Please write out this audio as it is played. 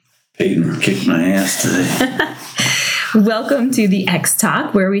Peyton kicked my ass today. Welcome to the X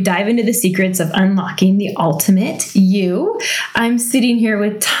Talk, where we dive into the secrets of unlocking the ultimate you. I'm sitting here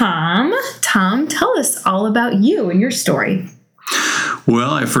with Tom. Tom, tell us all about you and your story.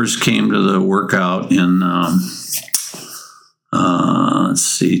 Well, I first came to the workout in,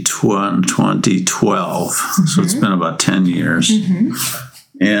 2012. Mm-hmm. So it's been about 10 years.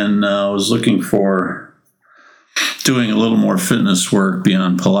 Mm-hmm. And I was looking for doing a little more fitness work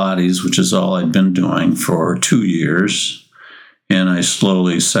beyond Pilates, which is all I'd been doing for 2 years. And I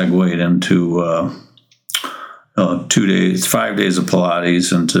slowly segued into 5 days of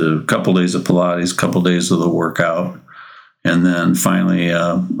Pilates, into a couple days of Pilates, couple days of the workout. And then finally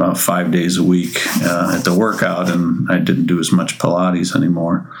about 5 days a week at the workout, and I didn't do as much Pilates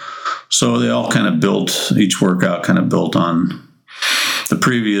anymore. So they all kind of built, each workout kind of built on the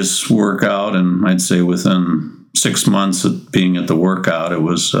previous workout, and I'd say within 6 months of being at the workout, it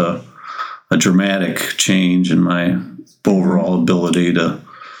was a dramatic change in my overall ability to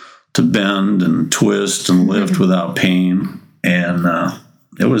bend and twist and lift without pain. And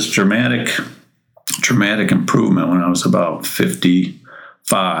it was dramatic improvement when I was about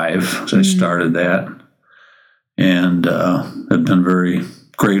 55. So I started that, and I've been very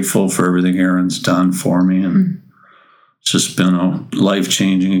grateful for everything Erin's done for me. And it's just been a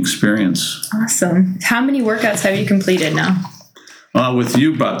life-changing experience. Awesome. How many workouts have you completed now? With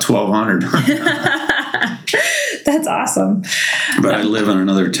you, about 1,200. That's awesome. But I live in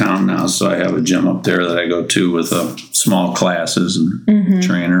another town now, so I have a gym up there that I go to with small classes and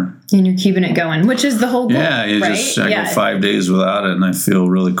trainer. And you're keeping it going, which is the whole goal, I right? go 5 days without it, and I feel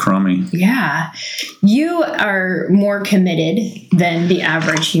really crummy. Yeah. You are more committed than the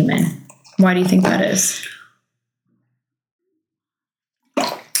average human. Why do you think that is?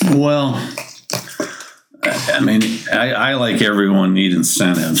 Well, I mean, I like everyone, need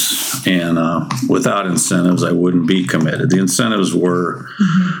incentives, and without incentives, I wouldn't be committed. The incentives were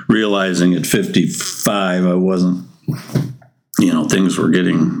realizing at 55, I wasn't, things were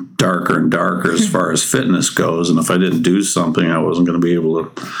getting darker and darker as far as fitness goes, and if I didn't do something, I wasn't going to be able to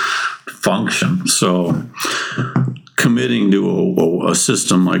function. So committing to a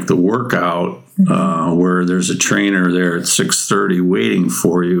system like the workout, where there's a trainer there at 6:30 waiting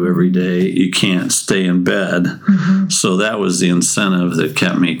for you every day, you can't stay in bed. So that was the incentive that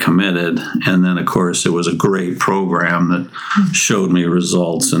kept me committed. And then, of course, it was a great program that showed me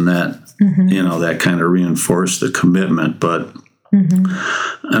results, and that, that kind of reinforced the commitment. But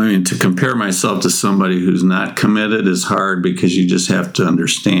I mean, to compare myself to somebody who's not committed is hard, because you just have to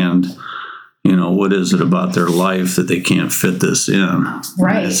understand, what is it about their life that they can't fit this in?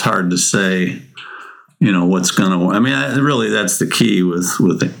 Right. It's hard to say, what's going to, really that's the key with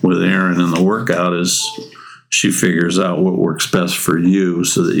Erin in the workout, is she figures out what works best for you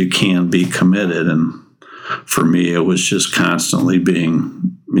so that you can be committed. And for me, it was just constantly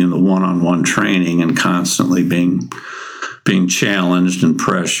being, the one-on-one training, and constantly being challenged and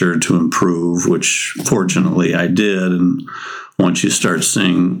pressured to improve, which fortunately I did. And once you start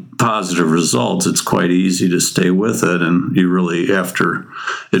seeing positive results, it's quite easy to stay with it. And you really, after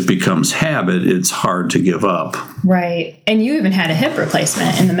it becomes habit, it's hard to give up. Right. And you even had a hip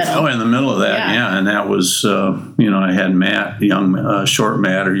replacement in the middle. Oh, in the middle of that, yeah. And that was, I had Matt, short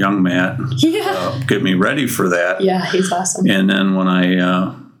Matt or young Matt, get me ready for that. Yeah, he's awesome. And then when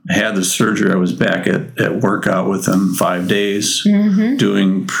I had the surgery, I was back at workout within 5 days,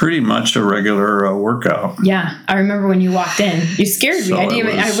 doing pretty much a regular workout. Yeah, I remember when you walked in. You scared me.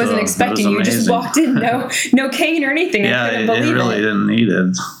 I wasn't expecting you. Just walked in, no cane or anything. Yeah, I couldn't believe it really didn't need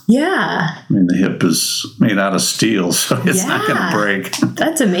it. Yeah. I mean, the hip is made out of steel, so it's not going to break.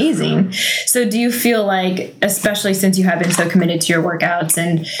 That's amazing. So do you feel like, especially since you have been so committed to your workouts,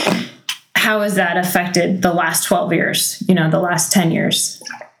 and how has that affected the last 12 years, the last 10 years?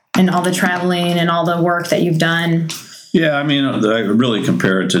 And all the traveling and all the work that you've done? Yeah, I really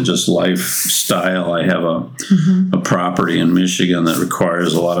compare it to just lifestyle. I have a property in Michigan that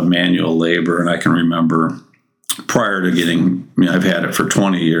requires a lot of manual labor, and I can remember prior to I've had it for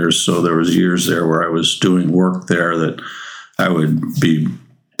 20 years, so there was years there where I was doing work there that I would be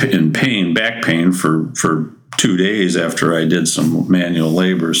in pain, back pain for 2 days after I did some manual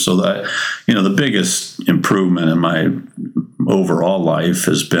labor. So that, the biggest improvement in my overall life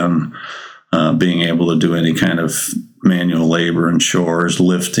has been being able to do any kind of manual labor and chores,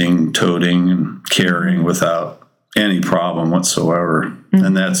 lifting, toting, and carrying without any problem whatsoever.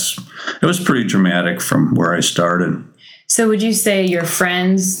 And it was pretty dramatic from where I started. So would you say your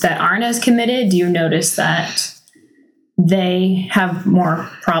friends that aren't as committed, do you notice that they have more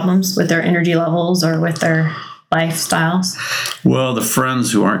problems with their energy levels or with their lifestyles? Well, the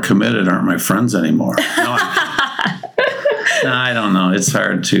friends who aren't committed aren't my friends anymore. No, I don't know. It's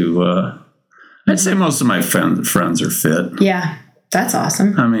hard to, I'd say most of my friends are fit. Yeah, that's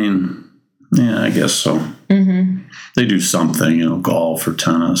awesome. I mean, yeah, I guess so. They do something, golf or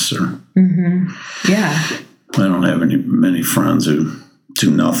tennis or. Yeah. I don't have many friends who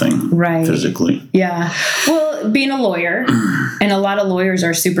do nothing physically. Yeah. Well, being a lawyer, and a lot of lawyers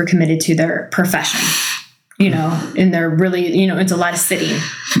are super committed to their profession, and they're really, it's a lot of sitting,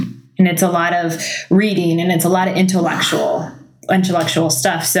 and it's a lot of reading, and it's a lot of intellectual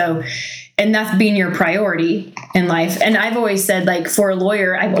stuff. So, and that's being your priority in life. And I've always said, like, for a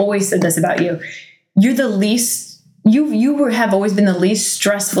lawyer, I've always said this about you. You're the least, have always been the least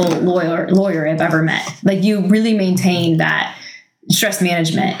stressful lawyer I've ever met. Like, you really maintain that stress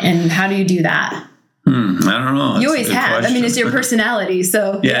management. And how do you do that? I don't know. You always have. Question. I mean, it's your personality.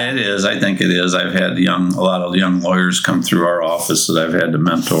 So yeah, it is. I think it is. I've had a lot of young lawyers come through our office that I've had to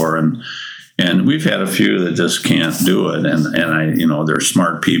mentor, and we've had a few that just can't do it. And they're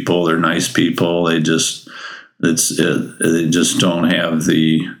smart people. They're nice people. They just don't have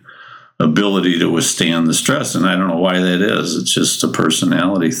the ability to withstand the stress. And I don't know why that is. It's just a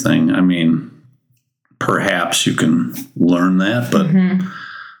personality thing. I mean, perhaps you can learn that, but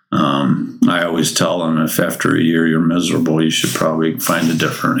I always tell them, if after a year you're miserable, you should probably find a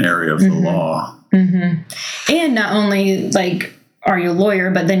different area of the law. And not only like are you a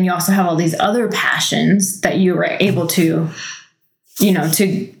lawyer, but then you also have all these other passions that you were able to,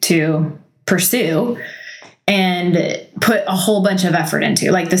 to pursue and put a whole bunch of effort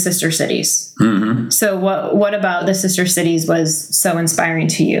into, like the sister cities. So what about the sister cities was so inspiring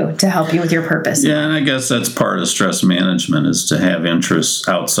to you to help you with your purpose? Yeah, and I guess that's part of stress management, is to have interests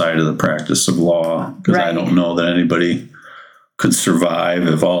outside of the practice of law, because I don't know that anybody could survive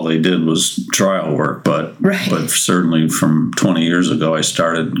if all they did was trial work. But certainly from 20 years ago, I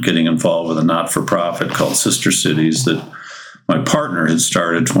started getting involved with a not-for-profit called Sister Cities that my partner had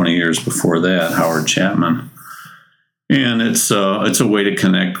started 20 years before that, Howard Chapman. And it's a way to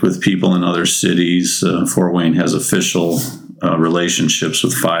connect with people in other cities. Fort Wayne has official relationships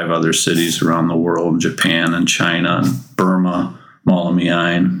with 5 other cities around the world: Japan and China and Burma,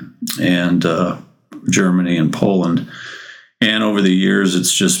 Malamian, and Germany and Poland. And over the years,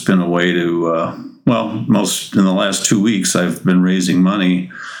 it's just been a way to, in the last 2 weeks, I've been raising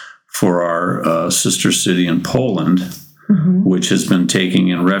money for our sister city in Poland, which has been taking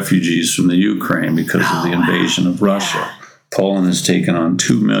in refugees from the Ukraine because of the invasion of Russia. Yeah. Poland has taken on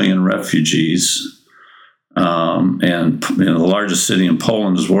 2 million refugees. And the largest city in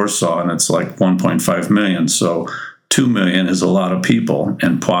Poland is Warsaw, and it's like 1.5 million. So 2 million is a lot of people,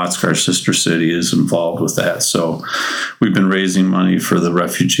 and Płock, our sister city, is involved with that. So we've been raising money for the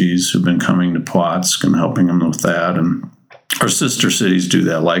refugees who've been coming to Płock and helping them with that. And our sister cities do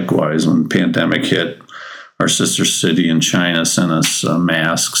that likewise. When the pandemic hit, our sister city in China sent us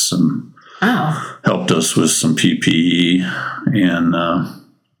masks and helped us with some PPE. And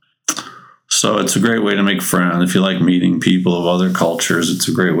so it's a great way to make friends. If you like meeting people of other cultures, it's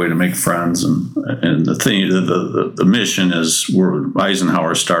a great way to make friends. And the thing, the mission is,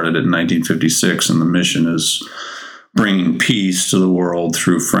 Eisenhower started it in 1956, and the mission is bringing peace to the world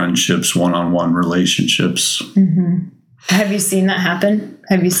through friendships, one-on-one relationships. Have you seen that happen?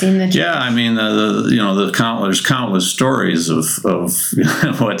 Have you seen the? Yeah, I mean, there's countless stories of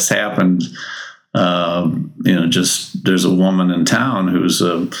what's happened. There's a woman in town who's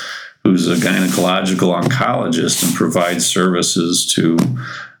a gynecological oncologist and provides services to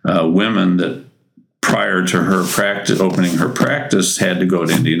women that, prior to her opening her practice, had to go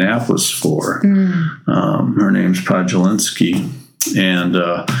to Indianapolis for. Her name's Podjolinsky, and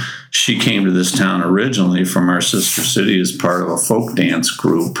she came to this town originally from our sister city as part of a folk dance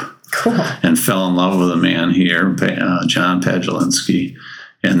group. Cool. And fell in love with a man here, John Podjolinsky,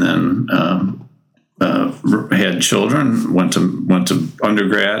 and then had children. Went to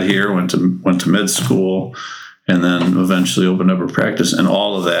undergrad here. Went to med school, and then eventually opened up a practice. And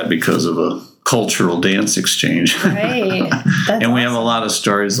all of that because of a cultural dance exchange. Right. That's and we have a lot of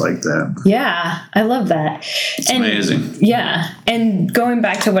stories like that. Yeah, I love that. It's amazing. Yeah. And going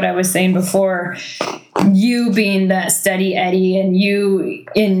back to what I was saying before, you being that steady Eddie, and you,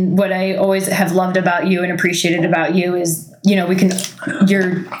 in what I always have loved about you and appreciated about you is,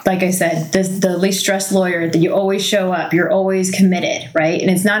 you're, like I said, the least stressed lawyer, that you always show up, you're always committed, right? And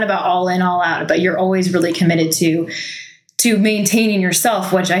it's not about all in, all out, but you're always really committed to maintaining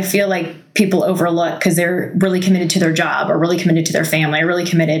yourself, which I feel like people overlook because they're really committed to their job or really committed to their family or really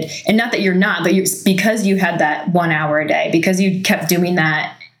committed. And not that you're not, but because you had that 1 hour a day, because you kept doing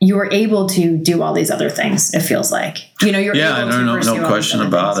that you were able to do all these other things. It feels like, you're able to no question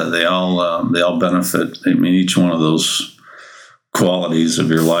about it. They all benefit. I mean, each one of those qualities of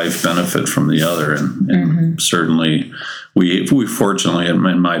your life benefit from the other, and certainly we fortunately in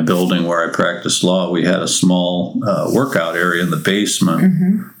my building where I practiced law, we had a small workout area in the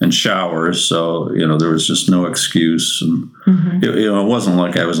basement and showers, so there was just no excuse, and it wasn't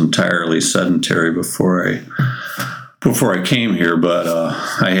like I was entirely sedentary before I came here, but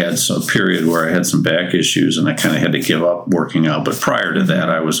I had a period where I had some back issues, and I kind of had to give up working out. But prior to that,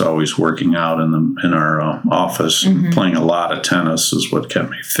 I was always working out in our office. Playing a lot of tennis is what kept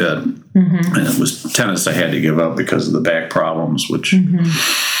me fit, and it was tennis I had to give up because of the back problems, which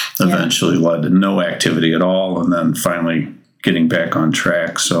eventually led to no activity at all, and then finally getting back on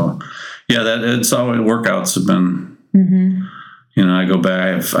track. So, it's always workouts have been. I go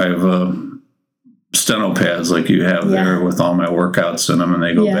back. I have steno pads like you have there with all my workouts in them, and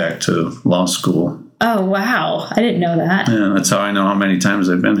they go back to law school. Oh, wow. I didn't know that. Yeah, that's how I know how many times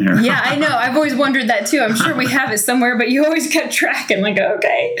I've been here. Yeah, I know. I've always wondered that too. I'm sure we have it somewhere, but you always kept track and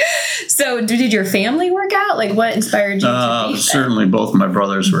okay. So did your family work out? Like, what inspired you to be certainly both my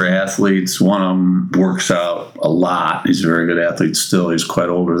brothers were athletes. One of them works out a lot. He's a very good athlete still. He's quite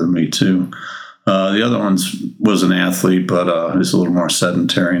older than me too. The other one was an athlete, but he's a little more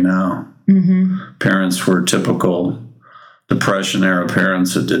sedentary now. Parents were typical Depression era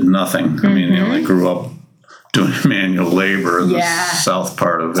parents that did nothing. I mean, they grew up doing manual labor in the south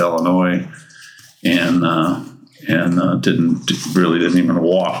part of Illinois, and didn't even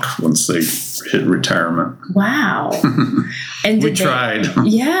walk once they hit retirement. Wow! And we tried.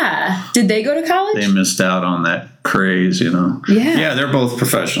 Yeah. Did they go to college? They missed out on that craze, Yeah. Yeah, they're both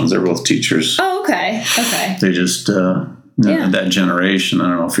professionals. They're both teachers. Oh, okay. Okay. They just that generation. I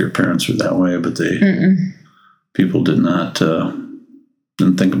don't know if your parents were that way, but people didn't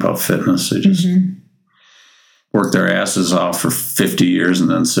think about fitness. They just worked their asses off for 50 years and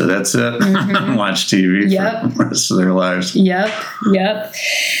then said, that's it, and watch TV for the rest of their lives. Yep.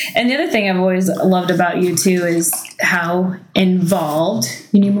 And the other thing I've always loved about you, too, is how involved,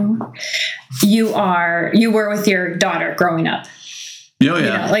 you need more? You were with your daughter growing up. Oh,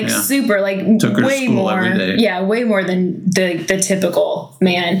 yeah. Super, took her way to school more. every day. Yeah, way more than the typical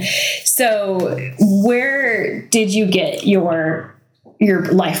man. So where did you get your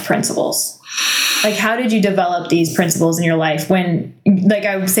life principles? How did you develop these principles in your life when,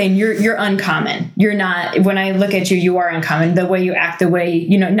 I was saying, you're uncommon. You're not, when I look at you, you are uncommon. The way you act, the way,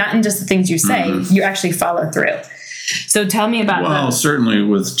 not in just the things you say, you actually follow through. So tell me about that. Well, certainly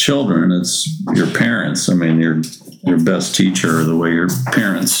with children, it's your parents. I mean, your best teacher, the way your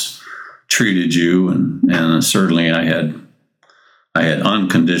parents treated you. And certainly I had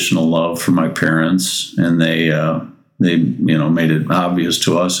unconditional love for my parents, and they made it obvious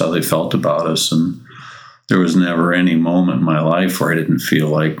to us how they felt about us. And there was never any moment in my life where I didn't feel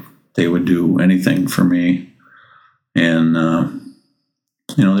like they would do anything for me. And,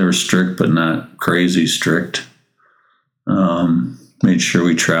 they were strict, but not crazy strict. Made sure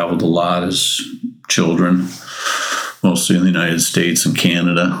we traveled a lot as children, mostly in the United States and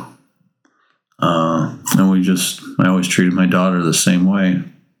Canada. And I always treated my daughter the same way.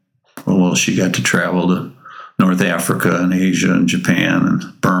 Well, she got to travel to North Africa and Asia and Japan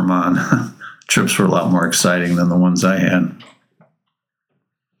and Burma. And trips were a lot more exciting than the ones I had.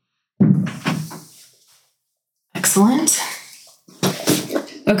 Excellent.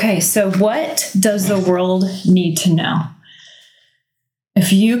 Okay, so what does the world need to know?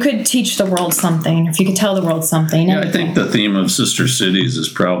 If you could teach the world something, if you could tell the world something. Yeah, I think the theme of sister cities is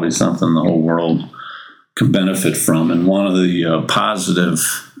probably something the whole world can benefit from. And one of the positive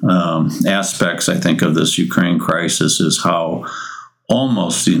aspects, I think, of this Ukraine crisis is how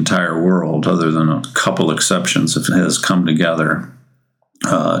almost the entire world, other than a couple exceptions, has come together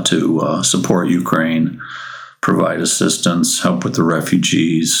to support Ukraine, provide assistance, help with the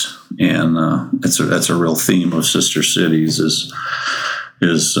refugees. And that's a real theme of sister cities is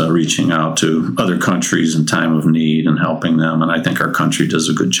reaching out to other countries in time of need and helping them. And I think our country does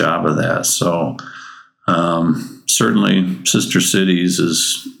a good job of that. So certainly sister cities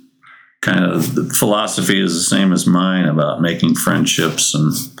is kind of, the philosophy is the same as mine about making friendships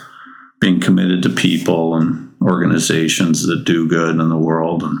and being committed to people and organizations that do good in the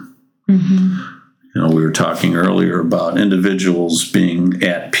world. And, we were talking earlier about individuals being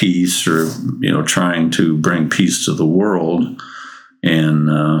at peace or, trying to bring peace to the world. And,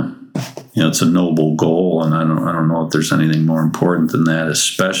 it's a noble goal. And I don't know if there's anything more important than that,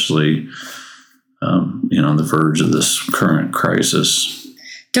 especially, on the verge of this current crisis.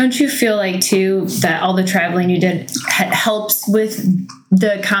 Don't you feel like, too, that all the traveling you did helps with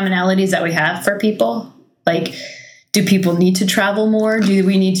the commonalities that we have for people? Like, do people need to travel more? Do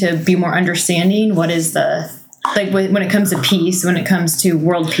we need to be more understanding? What is like when it comes to peace, when it comes to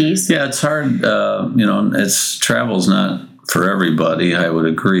world peace? Yeah, it's hard. Travel's not for everybody. I would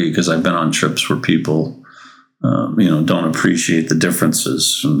agree, because I've been on trips where people, don't appreciate the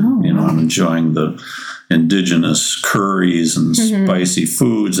differences. And, I'm enjoying the indigenous curries and spicy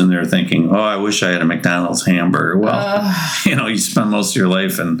foods, and they're thinking, oh, I wish I had a McDonald's hamburger. Well, you spend most of your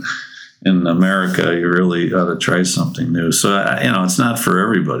life in America, you really ought to try something new. So, it's not for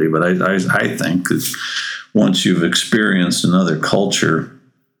everybody, but I think that once you've experienced another culture,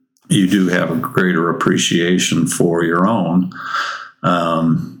 you do have a greater appreciation for your own,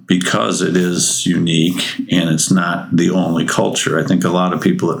 because it is unique and it's not the only culture. I think a lot of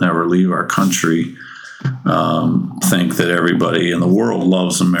people that never leave our country think that everybody in the world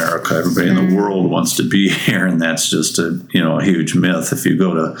loves America. Everybody in the world wants to be here, and that's just a huge myth. If you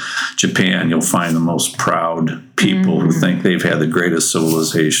go to Japan, you'll find the most proud people who think they've had the greatest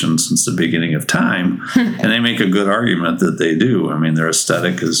civilization since the beginning of time, and they make a good argument that they do. I mean, their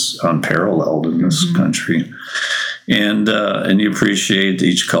aesthetic is unparalleled in this country. And you appreciate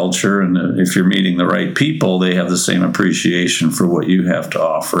each culture, and if you're meeting the right people, they have the same appreciation for what you have to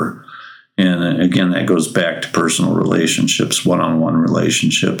offer. And again, that goes back to personal relationships, one-on-one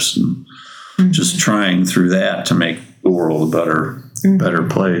relationships, and just trying through that to make the world a better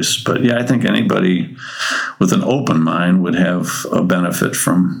place. But yeah, I think anybody with an open mind would have a benefit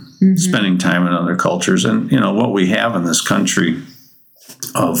from spending time in other cultures. And, what we have in this country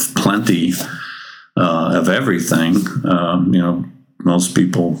of plenty of everything, most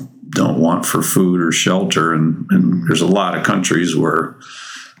people don't want for food or shelter. And there's a lot of countries where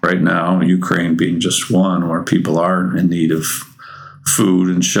right now, Ukraine being just one, where people are in need of food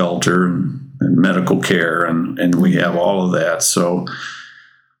and shelter and medical care, and we have all of that. So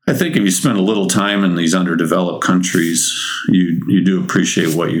I think if you spend a little time in these underdeveloped countries, you do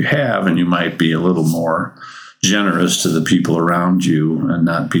appreciate what you have, and you might be a little more generous to the people around you and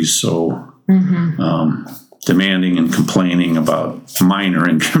not be so demanding and complaining about minor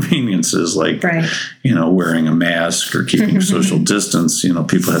inconveniences like, wearing a mask or keeping social distance.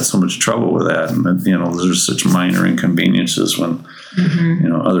 People had so much trouble with that. And, those are such minor inconveniences when,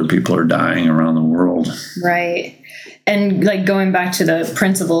 other people are dying around the world. Right. And like going back to the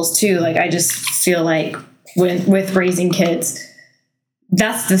principles too, like I just feel like with raising kids,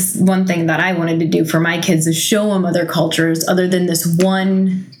 that's this one thing that I wanted to do for my kids, is show them other cultures other than this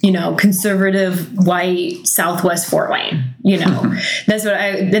one, conservative white Southwest Fort Wayne. That's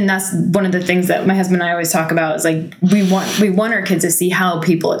that's one of the things that my husband and I always talk about, is like we want our kids to see how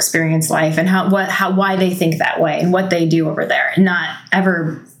people experience life and why they think that way and what they do over there, and not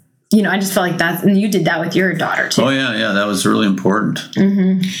ever. I just felt like and you did that with your daughter too. Oh yeah, that was really important.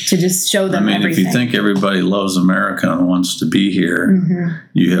 To just show them everything. If you think everybody loves America and wants to be here,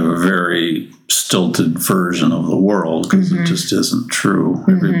 you have a very stilted version of the world, because it just isn't true.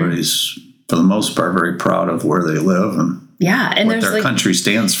 Everybody's, for the most part, very proud of where they live and what their country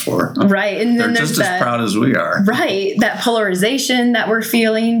stands for. Right. And then they're just as proud as we are. Right. That polarization that we're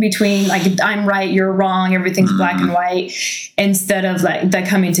feeling between, like, I'm right, you're wrong, everything's black and white, instead of like that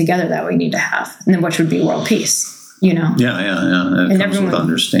coming together that we need to have. And then which would be world peace, Yeah. It comes with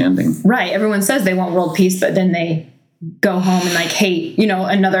understanding. Right. Everyone says they want world peace, but then they go home and like hate,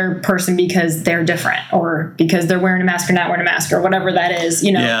 another person because they're different, or because they're wearing a mask or not wearing a mask, or whatever that is,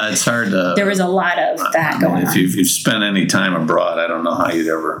 Yeah, it's hard to... There was a lot of that going on. If you've spent any time abroad, I don't know how you'd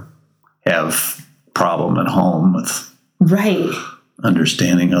ever have a problem at home with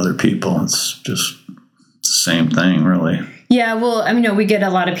understanding other people. It's just the same thing, really. Yeah, well, we get a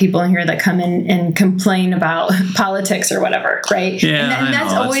lot of people in here that come in and complain about politics or whatever, right? Yeah, and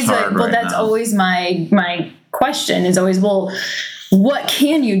that's always that's always my question is always, well, what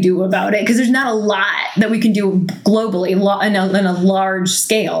can you do about it? Because there's not a lot that we can do globally in a large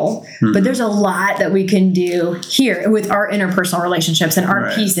scale, but there's a lot that we can do here with our interpersonal relationships and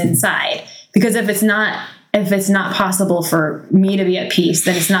our peace inside. Because if it's not possible for me to be at peace,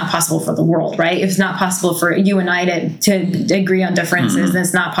 then it's not possible for the world, right? If it's not possible for you and I to agree on differences, then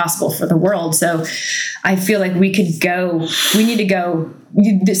it's not possible for the world. So I feel like we need to go,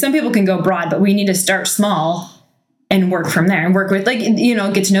 some people can go broad, but we need to start small and work from there and work with,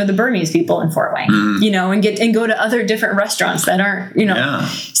 get to know the Burmese people in Fort Wayne, and go to other different restaurants that aren't,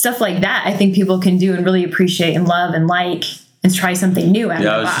 stuff like that. I think people can do and really appreciate and love and like, and try something new out of the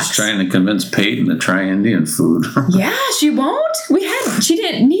box. I was just trying to convince Peyton to try Indian food. Yeah, she won't.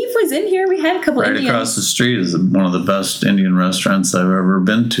 Neve Indians in here. We had a couple Right Indians. across the street is one of the best Indian restaurants I've ever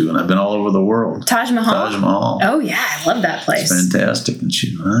been to, and I've been all over the world. Taj Mahal? Taj Mahal. Oh, yeah. I love that place. It's fantastic. And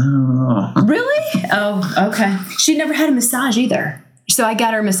she, I don't know. Really? Oh, okay. She never had a massage either. So I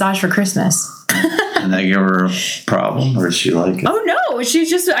got her a massage for Christmas. And that gave her a problem, or did she like it? Oh, no. I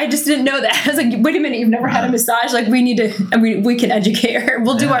just didn't know that. I was like, wait a minute. You've never had a massage? Like, we need to, and we can educate her.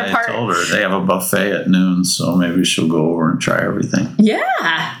 We'll do our part. I told her they have a buffet at noon, so maybe she'll go over and try everything. Yeah.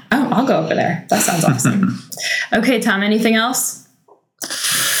 Oh, I'll go over there. That sounds awesome. Okay, Tom, anything else?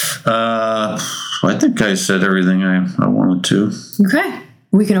 I think I said everything I wanted to. Okay.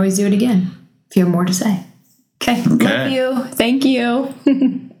 We can always do it again if you have more to say. Okay. Love you. Thank you.